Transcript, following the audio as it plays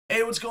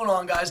Hey, what's going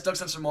on, guys? FaZe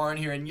Censor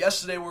here, and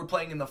yesterday we were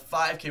playing in the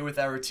 5K with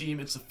our team.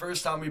 It's the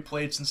first time we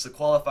played since the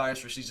qualifiers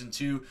for Season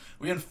 2.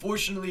 We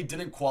unfortunately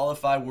didn't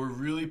qualify. We're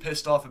really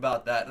pissed off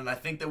about that, and I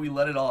think that we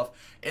let it off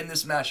in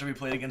this match that we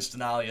played against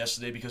Denali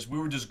yesterday because we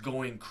were just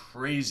going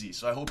crazy.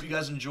 So I hope you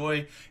guys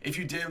enjoy. If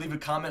you did, leave a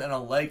comment and a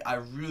like. I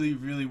really,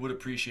 really would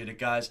appreciate it,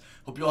 guys.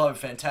 Hope you all have a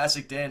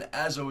fantastic day, and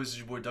as always, it's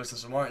your boy FaZe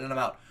Censor, and I'm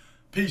out.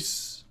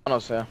 Peace. Oh, no,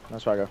 sir.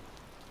 That's where I go.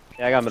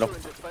 Yeah, I got middle.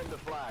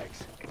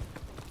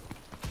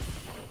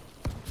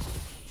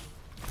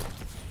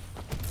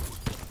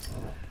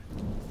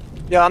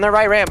 Yeah, on the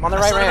right ramp, on the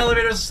right ramp.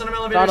 Elevators,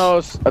 elevators.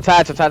 Tunnels,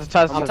 attach. Top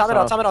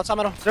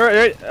middle.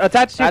 They're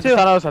attached to you too.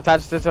 Tunnels,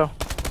 attached to two.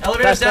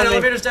 Elevators dead,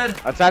 elevators dead.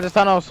 Attach to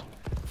tunnels.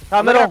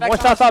 Top middle, one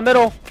shot top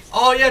middle.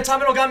 Oh yeah,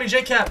 top middle got me,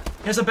 J-Cap.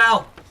 Here's a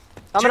bow.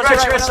 Top middle,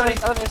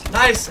 right,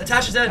 Nice,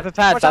 attach is dead. That's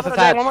attached, that's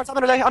attached. One more top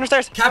middle, on the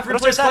stairs. Cap,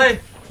 replace play.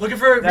 Looking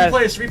for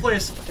replace.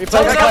 Replace,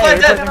 Tunnels on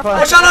flag, dead.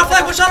 One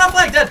shot on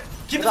flag, dead.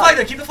 Keep the flag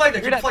there, keep the flag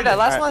there.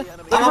 Last one.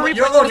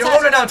 You're alone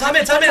right now. Time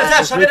in,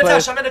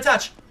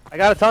 attach. I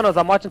got a tunnels,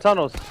 I'm watching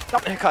tunnels.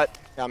 Cut.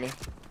 Got me.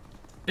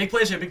 Big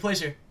plays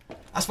here.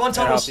 I spawned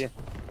tunnels. They're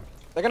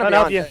gonna be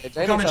on you.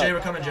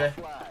 We're coming, Jay.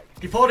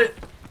 He pulled it.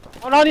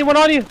 One on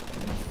you.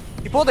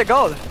 He pulled it,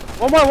 gold.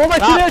 One more,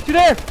 two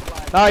there.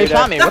 No, you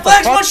shot me. The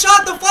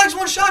flag's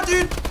one shot,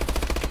 dude.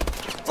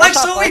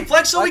 Flag's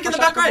so weak in the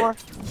back right.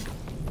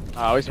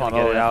 Oh, we spawned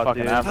all the way out,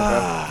 fucking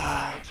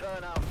Africa.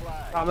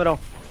 Top middle.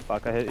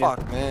 Fuck, I hit you.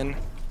 Fuck, man.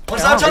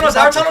 Our tunnels,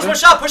 one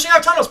shot, pushing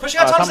our tunnels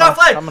out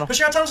flag,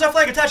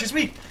 attach, he's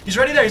weak. He's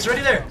ready there. He's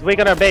weak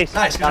on our base.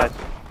 Nice, good job.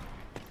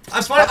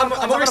 I'm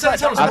over resetting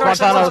tunnels,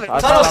 Tunnels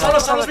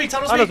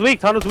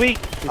weak.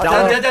 He's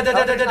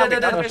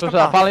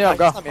dead. Following up,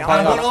 go. I'm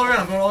going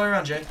all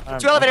around, Jay.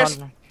 Two elevators.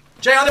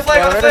 Jay, on the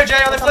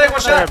flag, one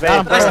shot.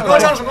 Nice, I'm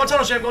going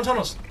tunnels, Jay,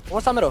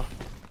 What's top middle?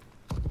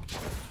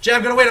 Jay,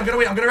 I'm gonna wait, I'm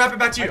gonna wrap it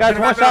back to you.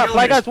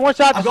 Flag guys, one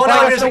shot. I'm going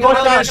elevators,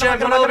 Jay, I'm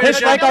going elevators,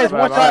 Jay. Flag guys,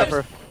 one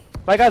shot.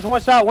 My guys,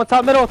 one shot, one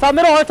top middle.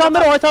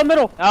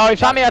 Oh, he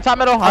shot me at top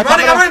middle. I'm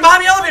running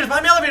behind the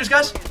elevators,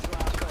 guys.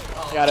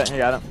 You got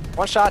it.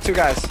 One shot, two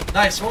guys.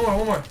 Nice, one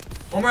more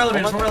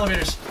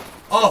elevators.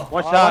 Oh,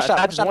 one shot.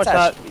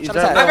 He's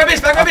dead. Back my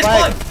base,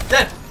 pulling.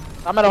 Dead.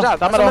 Top middle. Dead.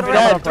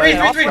 Three.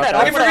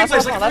 Looking for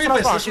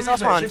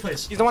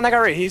replays. He's the one that got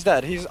read. He's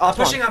dead. He's off.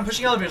 I'm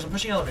pushing elevators.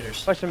 Push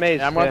the maze.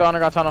 Yeah, I'm going to the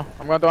underground tunnel.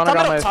 Top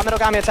middle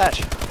got me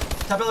attached.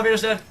 Top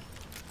elevators dead.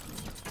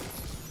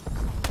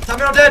 Top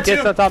middle dead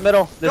too. Get top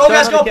middle. Go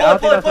guys, go.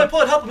 Pull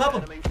it. Help him.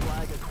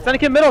 Send a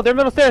kid middle. They're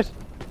middle stairs.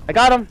 I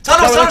got him.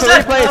 Tunnels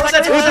dead.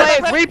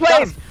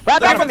 Replays.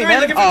 Right back from me,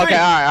 man. Oh, okay,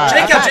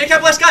 alright.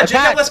 J-Cap, last guy.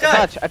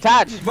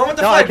 Attach. Run with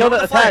the flag. No, I killed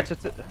it. Attach.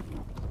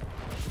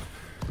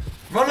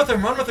 Run with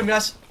him,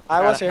 guys.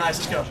 I was here. Nice,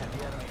 let's go.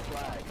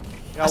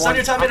 I stun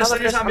your top mid.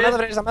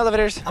 I'm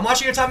elevators. I'm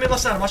watching your top mid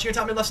left side.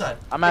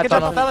 I'm They at can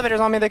jump tunnel. up elevators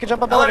on me. They can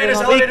jump up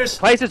Elevators.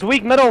 Place is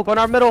weak. Middle. Going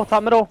our middle.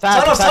 Top middle.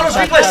 Tunnels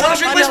replace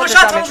one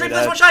shot.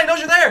 He knows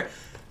you're there.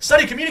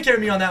 Study, communicate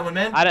with me on that one,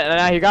 man.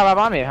 He got right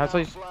on me. I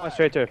went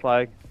straight to a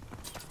flag.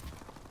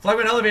 Flag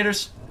went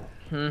elevators.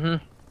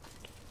 One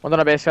on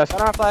our base, guys.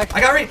 Flag.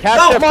 I got read.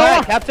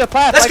 Capture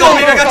plat. Let's go,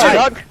 man. I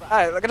got you.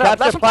 Alright, look at that.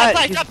 That's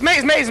flag.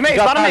 Maze.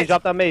 Bottom maze.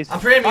 Drop that maze. I'm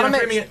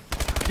framing it.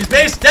 He's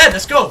base dead.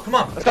 Let's go. Come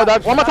on. Let's go,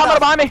 Doug. One more time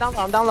behind me. Down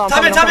low.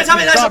 Time in. Nice.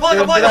 I'm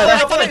pulling.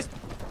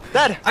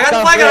 Dead. I got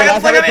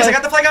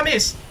the flag on me.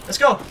 Let's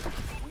go.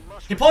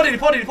 He pulled it.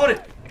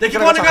 They keep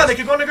going on the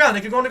ground.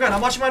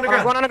 I'm watching him on the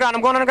ground. I'm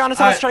going underground.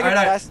 Let's try to get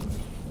guys.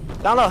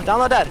 Down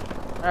low, dead.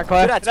 Alright,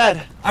 Claire.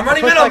 Dead. I'm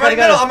running middle.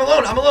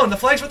 I'm alone. The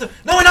flag's with the.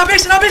 No, we're not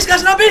base,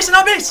 guys. Not base. We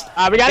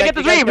gotta get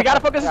the three. We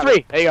gotta focus the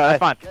three. There you go. That's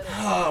fine.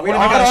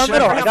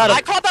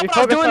 I caught that, but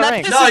I was doing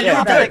that. No, you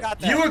were good.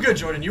 You were good,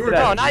 Jordan. You were good.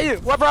 No, not you.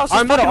 Whoever else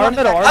Our middle.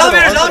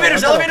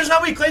 Elevators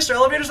not weak.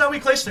 Elevators not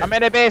weak. I'm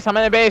in the base.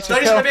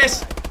 Studies in the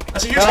base.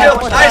 That's a huge kill.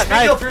 Nice.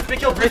 Big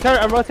kill.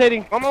 I'm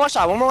rotating. One more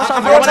shot. I'm going to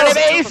the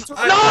base.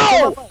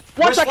 No!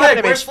 Where's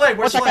flag?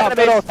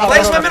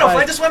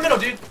 Flag this one middle,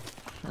 dude.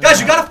 Guys,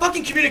 you gotta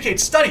fucking communicate.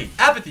 Study.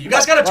 Apathy. You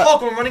guys gotta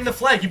talk when we're running the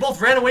flag. You both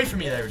ran away from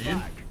me there,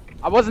 dude.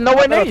 I wasn't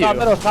nowhere near you. Top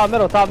middle.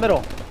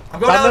 I'm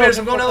going elevators.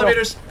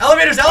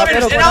 Elevators with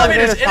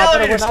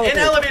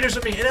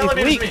me.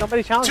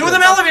 Two of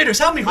them elevators.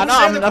 Help me. Who's in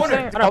the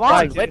corner?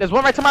 Wait, there's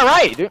one right to my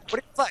right, dude. What do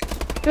you flag?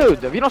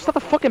 Dude, if you don't stop the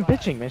fucking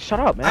bitching, man. Shut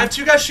up, man. I have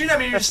two guys shooting at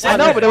me. You're just I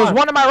know, but there was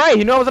one to my right.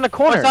 He knew I was in the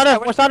corner.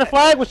 What's on the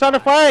flag?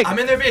 I'm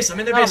in their base. I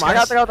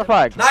got the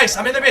flag. Nice.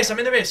 I'm in their base.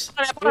 Leave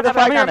the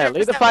flag down there.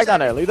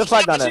 Leave the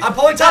flag down there. I'm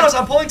pulling tunnels.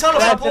 Alright.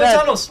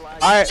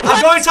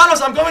 I'm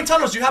going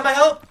tunnels. Do you have my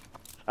help?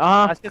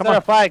 Come on.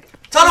 Flag.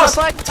 Tunnels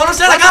dead.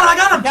 I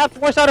got him. Cap,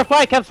 force out a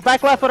flag. Cap's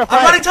back left with a flag.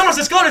 I'm running tunnels.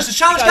 Let's go. There's a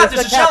challenge cap.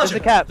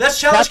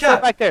 Let's challenge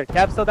cap. Back there.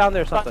 Cap's still down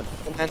there or something.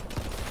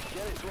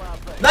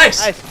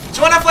 Nice.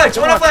 Two on that flag, guys.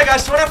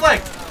 Two on that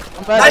flag.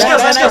 Nice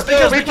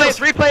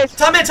kills. Replace.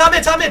 Tom in.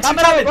 200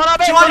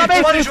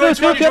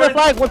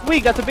 flag. What's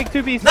weak? That's a big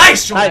 2B.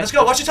 Nice, Jordan. Let's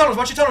go. Watch your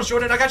tunnels,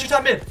 Jordan. I got you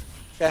top mid.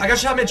 Okay. I got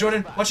shot mid,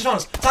 Jordan. Watch your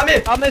tunnels. Top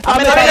mid. Top mid. Top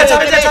mid. You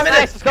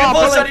can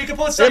pull it, Study. You can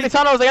pull it, Study.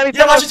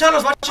 Yeah, watch your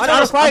tunnels. Watch your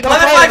tunnels. On the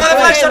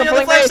flag, Study. On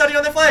the flag, Study.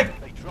 On the flag.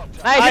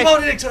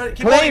 Nice.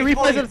 Clay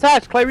replays in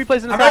attached. Clay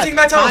replays in attached. I'm rotating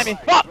my tunnels.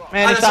 Fuck.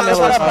 Man, he's shot mid.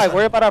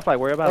 Worry about our flag.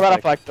 Worry about our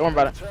flag. Don't worry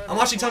about it. I'm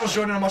watching tunnels,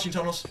 Jordan. I'm watching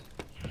tunnels.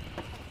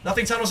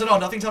 Nothing tunnels at all.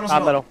 Nothing tunnels at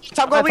Top all. middle.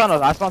 Top go weak.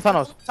 Tunnels. I spawn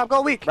tunnels. Top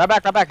go weak. Right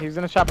back. He's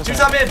in the shop. 2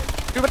 top mid.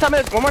 2 top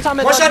mid. 1 more top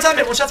mid. 1 shot top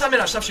mid. 1 shot top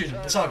mid. Stop shooting.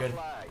 It's all good.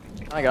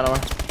 I ain't got nowhere.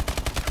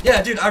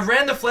 Yeah, dude, I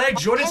ran the flag.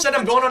 Jordan said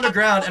I'm going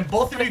underground, and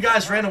both of you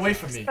guys ran away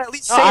from me.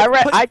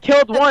 I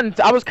killed one.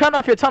 I was cutting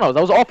off your tunnels.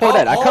 I was all for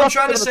that. All I'm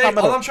trying to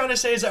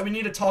say is that we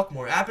need to talk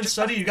more. App and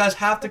Study, you guys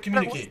have to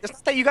communicate. It's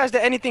not that you guys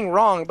did anything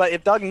wrong, but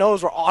if Doug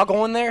knows we're all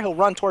going there, he'll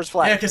run towards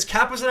flag. Yeah, because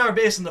Cap was in our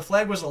base and the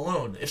flag was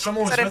alone. If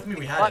someone was with me,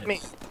 we had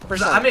it.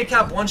 I made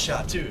Cap 1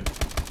 shot too.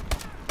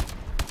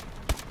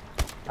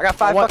 I got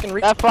 5 fucking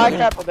That flag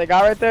cap that they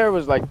got right there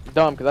was like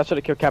dumb because I should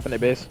have killed Cap in their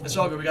base. It's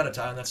all good. We got a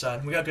tie on that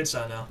side. We got a good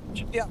side now.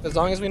 Yeah, as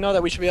long as we know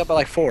that we should be up by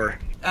like 4.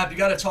 App, you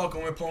gotta talk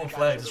when we're pulling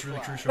flags. It's really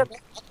crucial. Okay,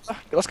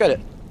 let's get it.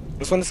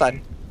 Let's win the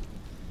side.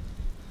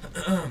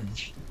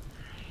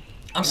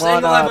 I'm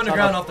staying alive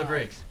underground off the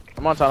break.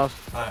 I'm on tunnels.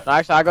 Alright. No,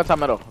 actually, I go top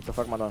middle. What the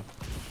fuck am I doing?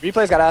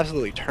 Replay's got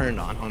absolutely turned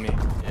on, homie.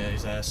 Yeah,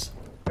 he's ass.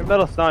 Your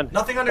middle stunned.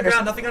 Nothing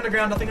underground. Nothing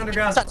underground. Nothing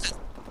underground. I'm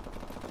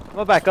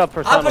gonna back up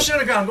for I'm pushing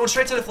underground. I'm going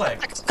straight to the flag.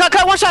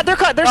 Cut, 1 shot. They're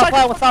cut. They're top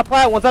flag. What's top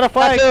flag? One's on a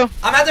flag.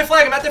 I'm at their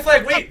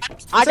flag. Wait.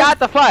 I got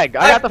the flag.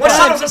 I got the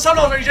flag. What's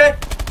tunnels, Jay?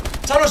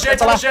 Tunnels, Jay.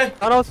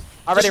 Tunnels.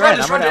 I already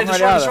ran.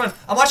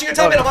 I'm watching your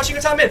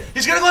top mid.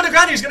 He's gonna go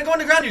underground.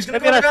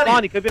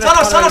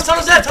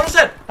 Tunnels dead.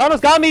 Tunnels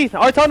got me.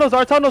 Our tunnels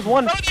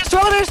won.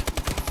 Elevators.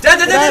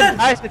 Dead.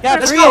 Nice. The cap.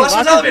 Let's go. Let's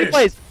use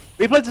elevators.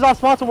 Replays is all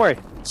small. Don't worry.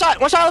 1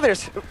 shot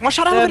elevators. 1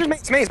 shot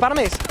elevators. Maze. Bottom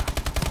maze.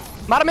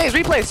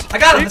 Replays. I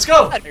got him. Let's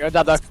go. Good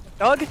job, Doug.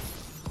 Doug.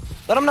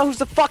 Let him know who's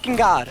the fucking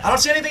god. I don't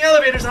see anything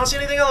elevators.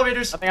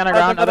 Nothing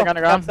underground. Nothing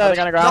underground.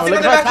 Nothing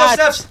in the back close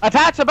steps.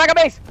 Attach the back of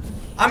base.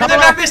 I'm in the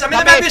back base,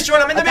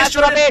 Jordan. I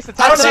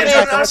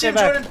don't see him,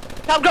 Jordan.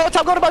 Top go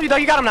above you, though.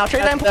 You got him now.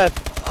 Trade them. I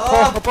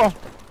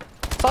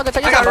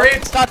got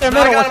raped. Stop there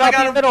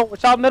middle.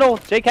 Watch out middle.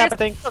 J-Cap, I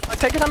think.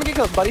 Take your time and get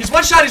killed, buddy. He's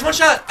 1 shot.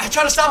 I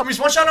try to stop him. He's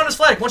 1 shot on his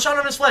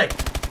flag.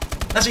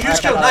 That's a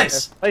huge kill.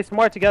 Nice. Play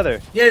smart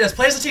together. Yeah, he does.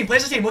 Plays the team.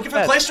 Looking for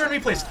Clayster and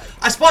replays.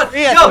 I spawned. Yo,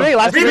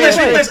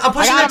 replays. I'm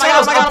pushing the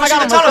tunnels.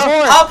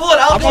 I'll pull it.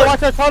 I'm gonna watch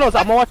their tunnels.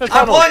 I'm pulling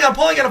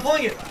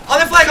it. On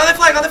the flag.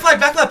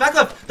 Back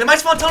left. They might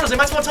spawn tunnels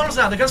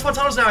now. They're gonna spawn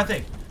tunnels now, I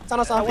think.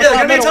 Tunnels. Yeah,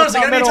 they're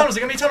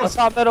gonna be tunnels.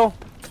 Top middle.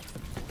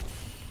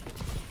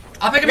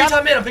 I'm picking up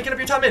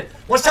your top mid.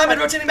 1 top mid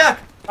rotating back.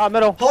 Top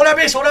middle. Hold our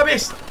base. 2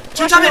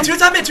 top mid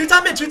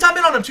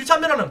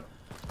on him.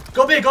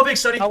 Go big,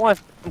 Study. I'm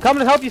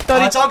coming to help you,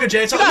 Study. It's all good,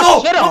 Jay.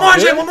 No!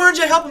 One more,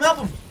 Jay. Help him.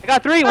 I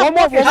got 3. One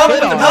more. Help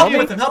him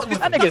with him.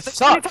 That nigga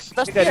sucks.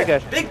 You're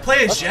good. Big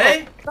plays,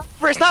 Jay.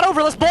 It's not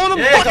over. Let's blow them.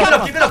 Yeah,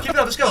 keep it up.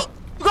 Let's go.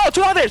 Go.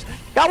 2 elevators.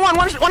 Got one.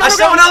 I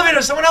saw one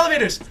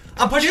elevators.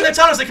 I'm pushing their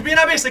tunnels. They could be in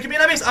our base. I'm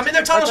in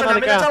their tunnels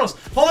right now.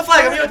 Hold the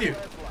flag. I'm here with you.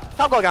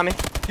 Top goal got me.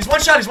 He's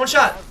 1 shot. You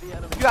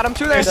got him.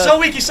 2 there.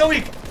 He's so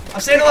weak. I'm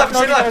staying alive.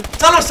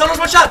 Tunnels,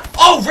 1 shot.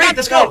 Oh, rape.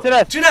 Let's go. 2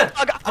 dead.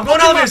 I'm going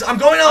elevators. I'm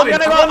going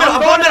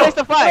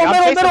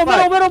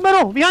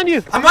middle. Behind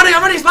you. I'm running.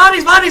 He's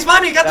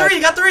behind me.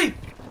 Got 3.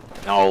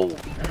 No.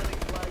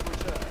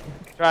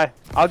 Try.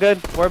 All good.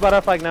 Worry about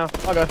our flag now.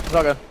 It's all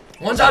good.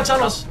 One's out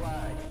tunnels.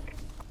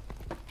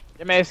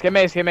 Get mace.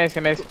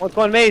 What's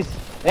going maze?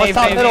 One's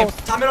top middle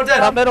dead.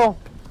 Top middle.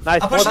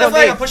 Nice. I'm pushing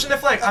their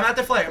flag. I'm at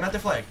their flag.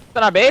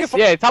 On our base?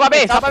 Yeah, top of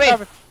base. I'm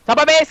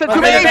in their base. 2 in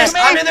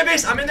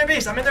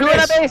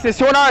our base. There's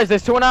 2 in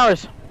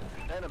ours.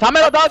 Top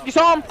middle, Doug. You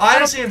saw him? I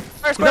don't see him.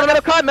 He's in the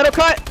middle cut. No, I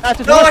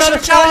should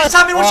have challenged.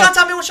 Top mid 1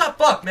 shot.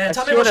 Fuck, man.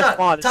 Top mid 1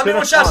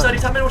 shot. Study.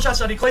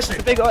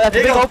 Clayster. That's a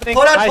big opening.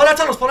 Pull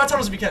out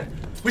tunnels if you can.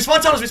 We spawn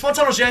tunnels,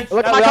 Jay.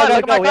 Look at my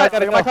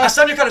cut. I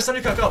stun your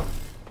cut. Go.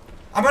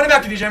 I'm running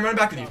back with you, Jay. Run to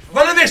the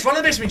base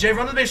with me, Jay. In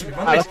the base,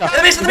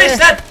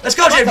 dead. Let's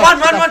go, Jay.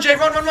 Run, Jay.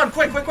 Run.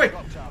 Quick.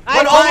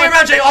 Run all the way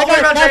around, Jay. All the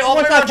way around,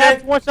 Jay.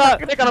 1 shot.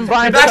 Take on him,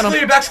 Brian.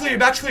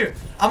 Back's clear.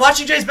 I'm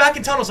watching Jay's back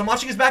in tunnels.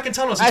 He's making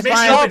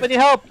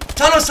help.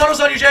 Tunnels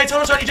on you, Jay.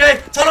 Tunnels,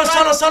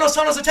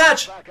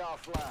 attach.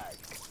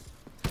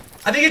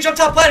 I think he jumped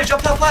top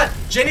plat.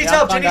 Jay needs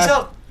help.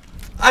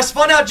 I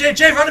spun out,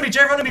 Jay. Run to me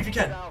if you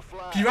can.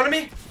 Can you run to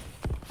me?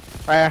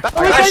 Right.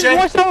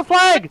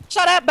 Flag.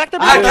 Shut up. Back to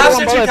the I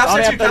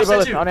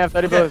only have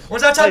 30 bullets.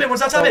 One's out top mid.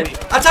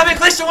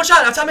 Clayster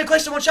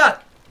 1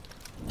 shot.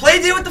 Play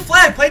D with the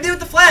flag.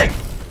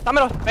 Top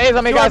middle. Maze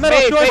on me, guys.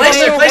 Place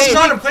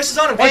is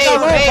on him.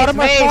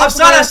 I'm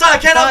stunned. I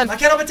can't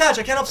help attach.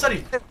 I can't help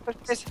Study.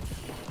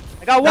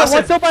 I got one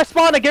still by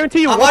spawn, I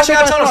guarantee you. I'm watching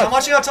out tunnels.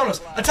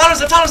 The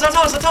tunnels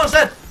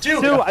dead. 2.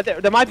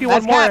 There might be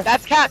one more.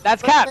 That's cap.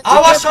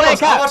 I'll watch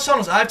tunnels.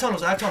 I have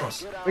tunnels.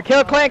 We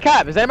killed Clay and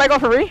Cap. Is anybody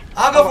going for re?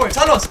 I'll go for it.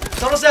 Tunnels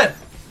dead.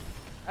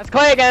 That's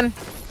Clay again.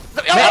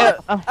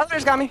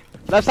 Elevators got me.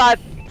 Left side.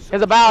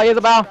 Here's a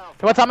bow.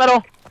 Come on, top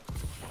middle.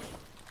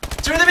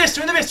 Two in the base,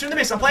 two in the base, two in the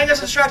base. I'm playing as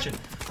a distraction.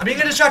 I'm being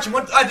a distraction.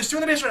 Alright, there's two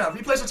in the base right now.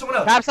 Replace on someone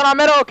else. Capstan on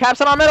middle,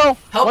 Capstan on middle.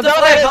 Help the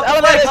flag,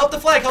 help the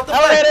flag, help the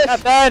flag, help the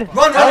flag.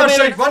 Run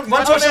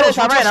towards tunnels.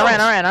 I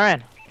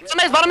ran.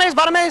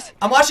 Bottom maze.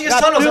 I'm watching his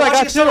tunnels.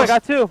 I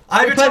got two. I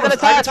have your tunnels.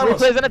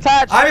 Replays in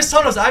attached. I have his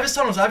tunnels.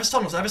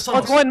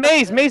 Oh, going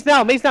maze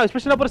now. He's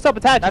pushing up with a sub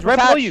attached. He's right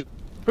below you.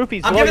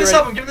 Proofies. I'm giving this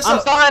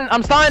up.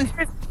 I'm stunned.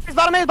 He's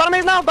bottom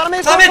maze now. Tom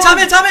in.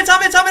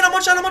 I'm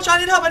one shot.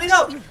 I need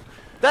help.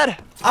 Dead.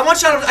 I'm one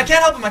shot. I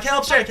can't help him. I can't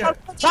help straight.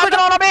 Shotgun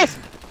on our base.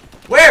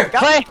 Where?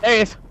 Play. There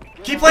he is.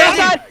 Keep playing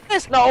D.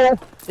 No.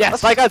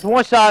 Yes. Like us,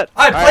 one shot.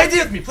 Alright, play D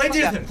with me. Play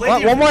D with him.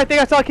 One more. I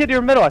think I saw a kid in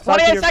your middle.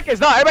 28 seconds.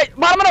 No, everybody.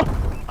 Bottom middle.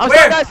 I'm Where?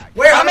 sorry, guys.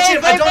 Where?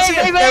 I don't see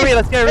him.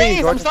 Let's get a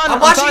read. I'm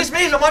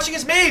watching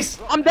his maze.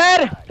 I'm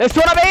dead. There's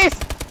two on our base.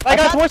 Like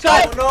us, one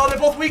shot. Oh no, they're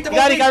both weak.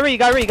 Got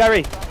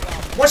read.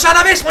 One shot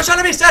on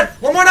base, dead.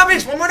 One more on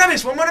base. He's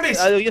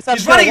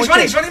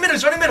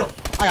running middle.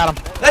 I got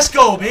him. Let's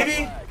go,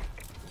 baby.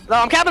 No,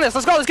 I'm capping this.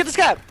 Let's go. Let's get this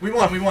cap. We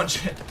won.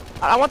 Shit.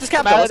 I want this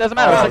cap. It doesn't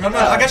matter. No.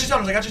 I got your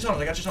tunnels.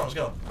 Let's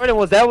go. Brendan,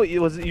 was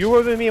you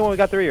were with me when we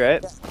got 3,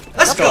 right?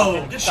 Let's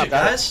go. Good shit,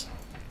 guys.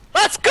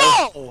 Let's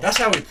go. That's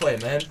how we play,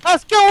 man.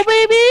 Let's go,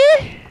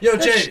 baby. Yo,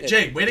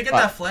 Jay, way to get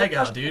that flag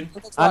out, dude.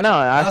 I know.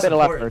 I stayed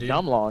alive for dude.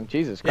 dumb long.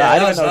 Jesus Christ. Yeah, I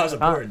that didn't know was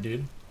important,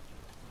 dude.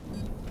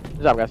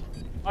 Good job, guys.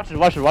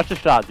 Watch the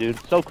shot, dude.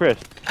 So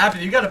crisp. Appy,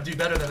 you gotta do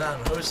better than that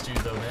on host, dude,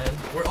 though, man.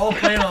 We're all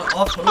playing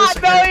off host.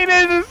 No, he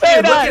didn't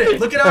say that.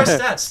 Look at our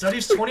stats.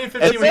 Studies 20 and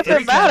 15 with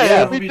 3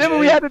 kills. We did what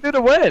we had to do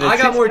to win. I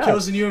got more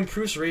kills than you and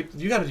Bruce rate.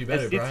 You gotta do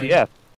better, Brian.